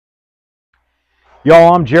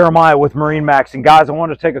Y'all, I'm Jeremiah with MarineMax, and guys, I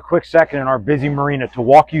want to take a quick second in our busy marina to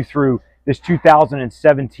walk you through this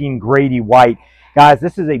 2017 Grady White. Guys,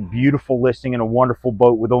 this is a beautiful listing and a wonderful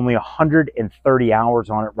boat with only 130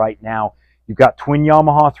 hours on it right now. You've got twin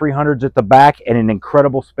Yamaha 300s at the back and an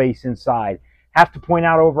incredible space inside. Have to point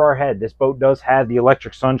out over our head, this boat does have the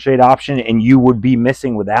electric sunshade option, and you would be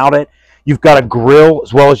missing without it. You've got a grill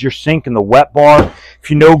as well as your sink and the wet bar.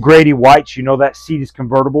 If you know Grady Whites, you know that seat is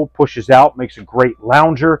convertible, pushes out, makes a great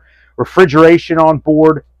lounger. Refrigeration on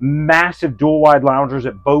board, massive dual-wide loungers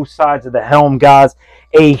at both sides of the helm, guys.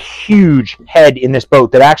 A huge head in this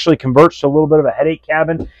boat that actually converts to a little bit of a headache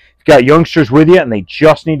cabin. If you've got youngsters with you and they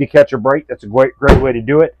just need to catch a break, that's a great way to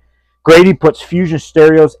do it. Grady puts Fusion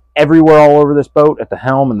stereos everywhere all over this boat, at the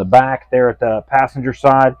helm and the back, there at the passenger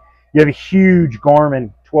side. You have a huge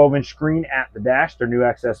Garmin 12-inch screen at the dash, their new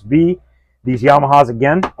XSV. These Yamahas,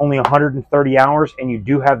 again, only 130 hours, and you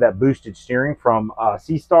do have that boosted steering from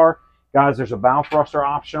Seastar. Guys, there's a bow thruster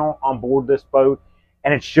optional on board this boat,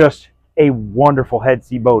 and it's just a wonderful head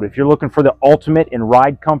sea boat. If you're looking for the ultimate in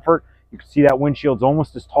ride comfort, you can see that windshield's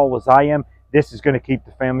almost as tall as I am. This is going to keep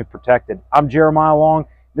the family protected. I'm Jeremiah Long.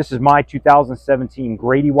 This is my 2017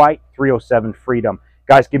 Grady White 307 Freedom.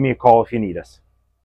 Guys, give me a call if you need us.